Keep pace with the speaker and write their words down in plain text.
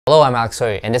Hello, I'm Alex.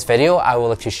 In this video, I would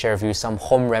like to share with you some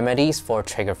home remedies for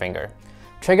trigger finger.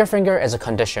 Trigger finger is a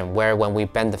condition where when we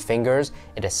bend the fingers,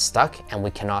 it is stuck and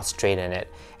we cannot straighten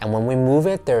it. And when we move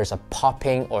it, there is a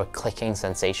popping or clicking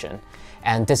sensation.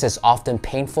 And this is often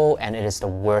painful and it is the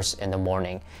worst in the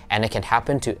morning. And it can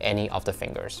happen to any of the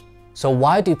fingers. So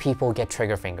why do people get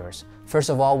trigger fingers? First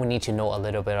of all, we need to know a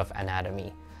little bit of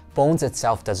anatomy. Bones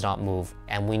itself does not move,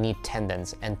 and we need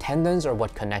tendons, and tendons are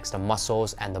what connects the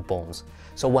muscles and the bones.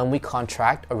 So when we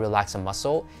contract or relax a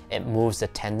muscle, it moves the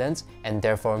tendons and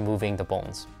therefore moving the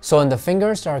bones. So in the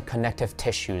fingers, there are connective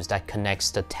tissues that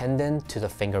connects the tendon to the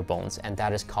finger bones, and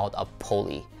that is called a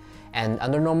pulley. And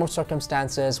under normal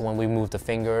circumstances, when we move the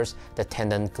fingers, the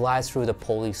tendon glides through the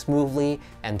pulley smoothly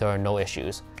and there are no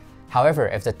issues. However,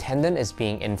 if the tendon is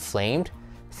being inflamed,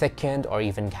 thickened, or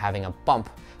even having a bump,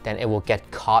 then it will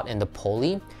get caught in the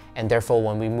pulley, and therefore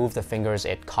when we move the fingers,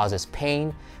 it causes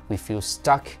pain, we feel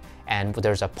stuck, and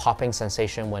there's a popping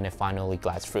sensation when it finally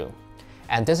glides through.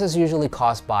 And this is usually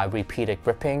caused by repeated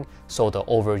gripping, so the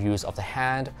overuse of the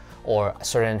hand, or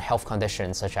certain health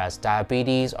conditions such as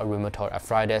diabetes or rheumatoid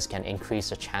arthritis can increase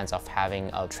the chance of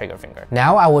having a trigger finger.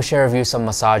 Now I will share with you some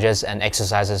massages and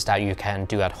exercises that you can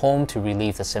do at home to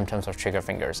relieve the symptoms of trigger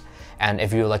fingers. And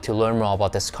if you would like to learn more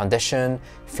about this condition,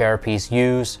 therapies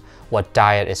used, what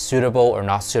diet is suitable or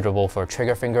not suitable for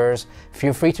trigger fingers,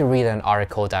 feel free to read an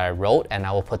article that I wrote, and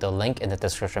I will put the link in the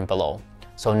description below.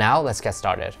 So now let's get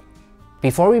started.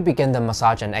 Before we begin the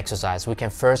massage and exercise, we can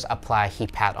first apply a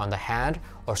heat pad on the hand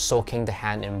or soaking the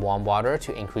hand in warm water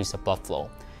to increase the blood flow.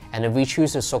 And if we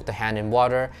choose to soak the hand in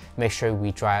water, make sure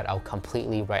we dry it out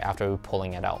completely right after we're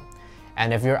pulling it out.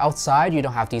 And if you're outside, you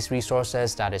don't have these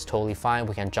resources, that is totally fine.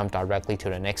 We can jump directly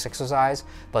to the next exercise,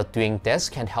 but doing this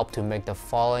can help to make the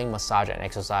following massage and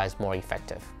exercise more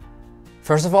effective.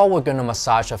 First of all, we're going to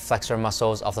massage the flexor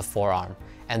muscles of the forearm.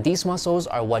 And these muscles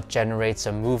are what generates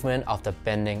the movement of the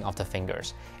bending of the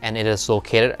fingers, and it is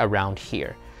located around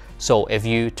here. So if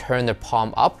you turn the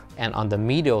palm up and on the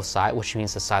medial side, which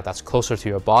means the side that's closer to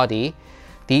your body,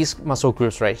 these muscle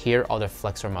groups right here are the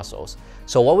flexor muscles.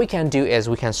 So what we can do is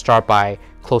we can start by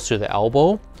close to the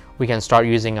elbow. We can start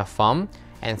using a thumb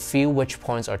and feel which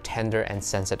points are tender and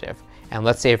sensitive. And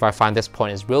let's say if I find this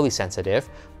point is really sensitive,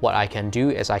 what I can do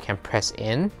is I can press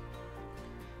in,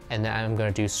 and then I'm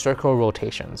going to do circle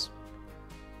rotations.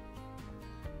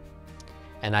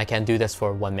 And I can do this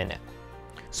for 1 minute.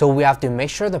 So we have to make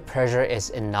sure the pressure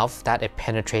is enough that it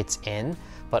penetrates in,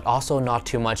 but also not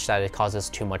too much that it causes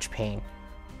too much pain.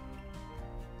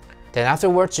 Then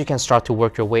afterwards, you can start to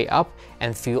work your way up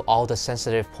and feel all the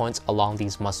sensitive points along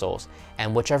these muscles.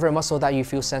 And whichever muscle that you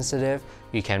feel sensitive,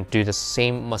 you can do the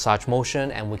same massage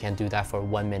motion, and we can do that for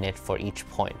 1 minute for each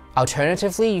point.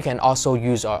 Alternatively, you can also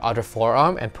use our other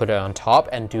forearm and put it on top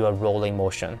and do a rolling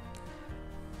motion.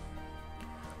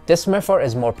 This method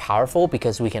is more powerful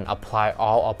because we can apply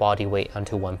all our body weight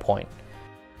onto one point.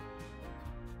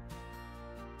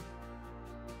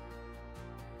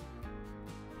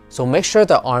 So make sure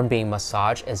the arm being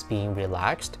massaged is being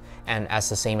relaxed, and as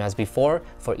the same as before,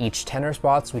 for each tender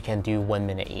spots, we can do 1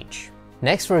 minute each.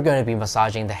 Next, we're going to be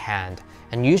massaging the hand,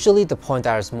 and usually the point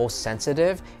that is most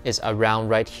sensitive is around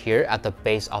right here at the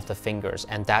base of the fingers,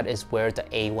 and that is where the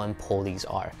A1 pulleys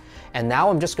are. And now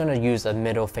I'm just going to use a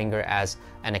middle finger as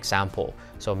an example.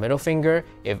 So middle finger,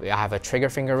 if I have a trigger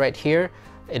finger right here,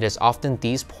 it is often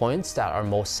these points that are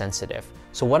most sensitive.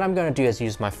 So what I'm going to do is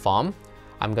use my thumb.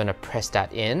 I'm going to press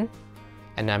that in,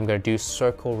 and I'm going to do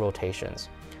circle rotations.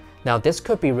 Now this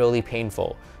could be really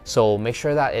painful, so make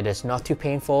sure that it is not too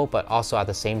painful, but also at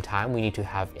the same time we need to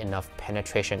have enough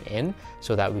penetration in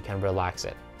so that we can relax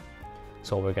it.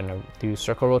 So we're going to do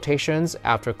circle rotations.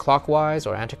 After clockwise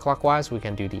or anti-clockwise, we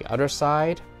can do the other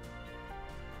side.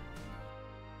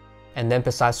 And then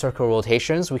besides circle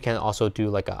rotations, we can also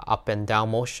do like a up and down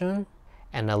motion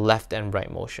and a left and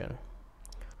right motion.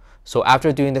 So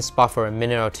after doing this spot for a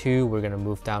minute or two, we're going to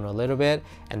move down a little bit,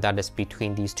 and that is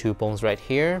between these two bones right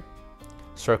here.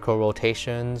 Circle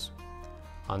rotations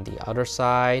on the other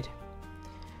side,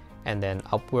 and then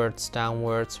upwards,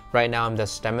 downwards. Right now I'm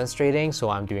just demonstrating, so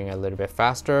I'm doing a little bit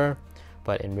faster,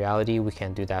 but in reality we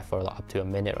can do that for up to a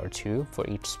minute or two for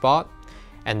each spot.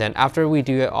 And then after we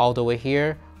do it all the way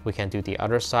here, we can do the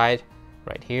other side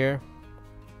right here.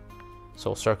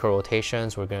 So circle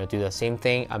rotations, we're going to do the same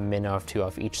thing, a minute or two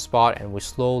of each spot, and we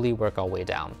slowly work our way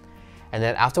down. And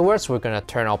then afterwards, we're going to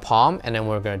turn our palm, and then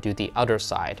we're going to do the other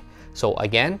side. So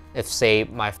again, if say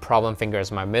my problem finger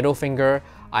is my middle finger,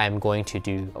 I am going to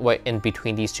do right in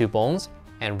between these two bones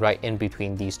and right in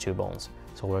between these two bones.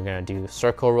 So we're going to do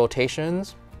circle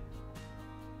rotations.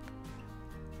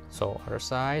 So other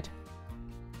side.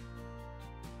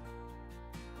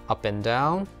 up and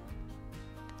down,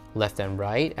 left and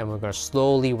right, and we're going to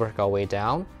slowly work our way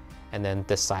down, and then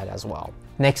this side as well.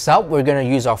 Next up, we're going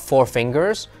to use our 4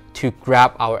 fingers to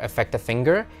grab our effective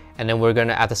finger, and then we're going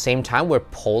to, at the same time, we're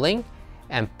pulling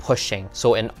and pushing,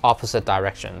 so in opposite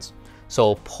directions.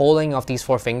 So pulling of these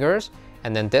 4 fingers,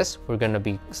 and then this, we're going to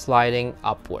be sliding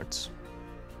upwards.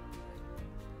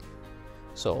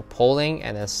 So pulling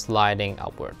and then sliding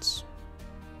upwards.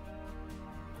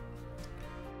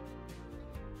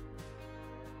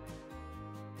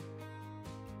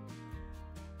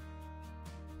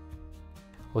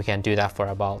 We can do that for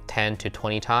about 10 to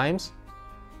 20 times,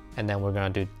 and then we're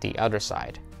going to do the other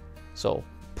side. So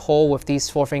pull with these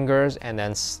 4 fingers and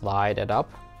then slide it up.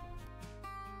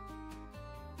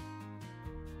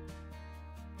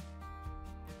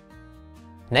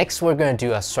 Next, we're going to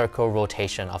do a circle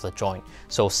rotation of the joint.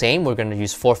 So same, we're going to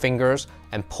use 4 fingers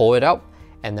and pull it up,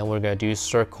 and then we're going to do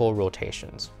circle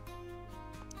rotations.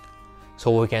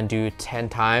 So we can do 10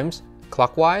 times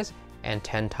clockwise and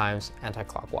 10 times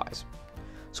anti-clockwise.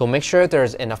 So make sure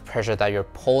there's enough pressure that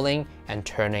you're pulling and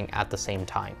turning at the same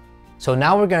time. So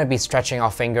now we're going to be stretching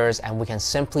our fingers, and we can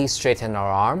simply straighten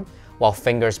our arm while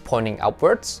fingers pointing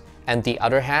upwards, and the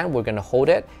other hand we're going to hold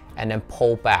it and then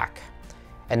pull back.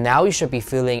 And now you should be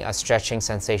feeling a stretching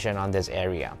sensation on this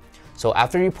area. So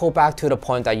after you pull back to the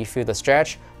point that you feel the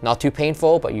stretch, not too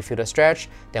painful, but you feel the stretch,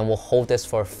 then we'll hold this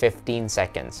for 15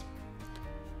 seconds.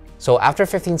 So after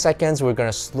 15 seconds, we're going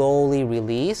to slowly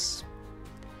release,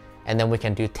 and then we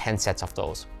can do 10 sets of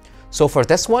those. So for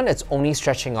this one, it's only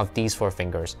stretching of these 4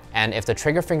 fingers. And if the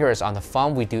trigger finger is on the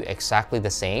thumb, we do exactly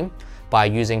the same by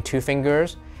using 2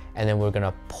 fingers, and then we're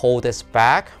gonna pull this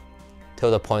back to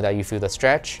the point that you feel the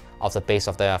stretch of the base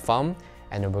of the thumb,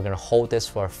 and then we're gonna hold this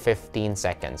for 15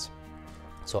 seconds.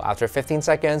 So after 15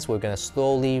 seconds, we're gonna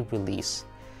slowly release,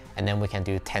 and then we can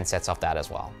do 10 sets of that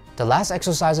as well. The last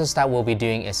exercises that we'll be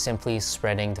doing is simply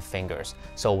spreading the fingers.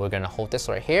 So we're gonna hold this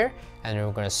right here, and then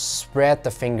we're gonna spread the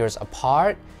fingers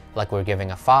apart like we're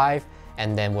giving a 5,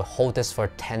 and then we'll hold this for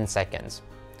 10 seconds.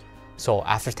 So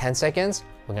after 10 seconds,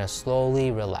 we're gonna slowly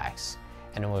relax,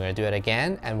 and then we're gonna do it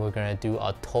again, and we're gonna do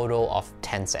a total of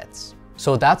 10 sets.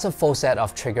 So that's a full set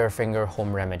of trigger finger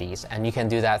home remedies, and you can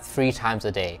do that 3 times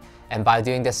a day. And by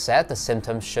doing this set, the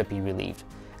symptoms should be relieved.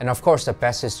 And of course, the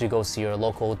best is to go see your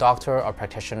local doctor or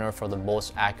practitioner for the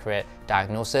most accurate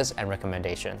diagnosis and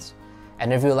recommendations.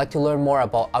 And if you'd like to learn more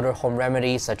about other home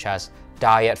remedies such as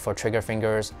diet for trigger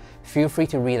fingers, feel free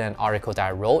to read an article that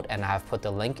I wrote, and I have put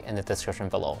the link in the description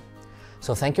below.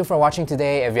 So thank you for watching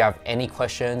today. If you have any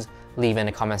questions, leave in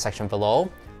the comment section below.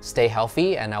 Stay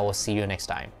healthy, and I will see you next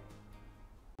time.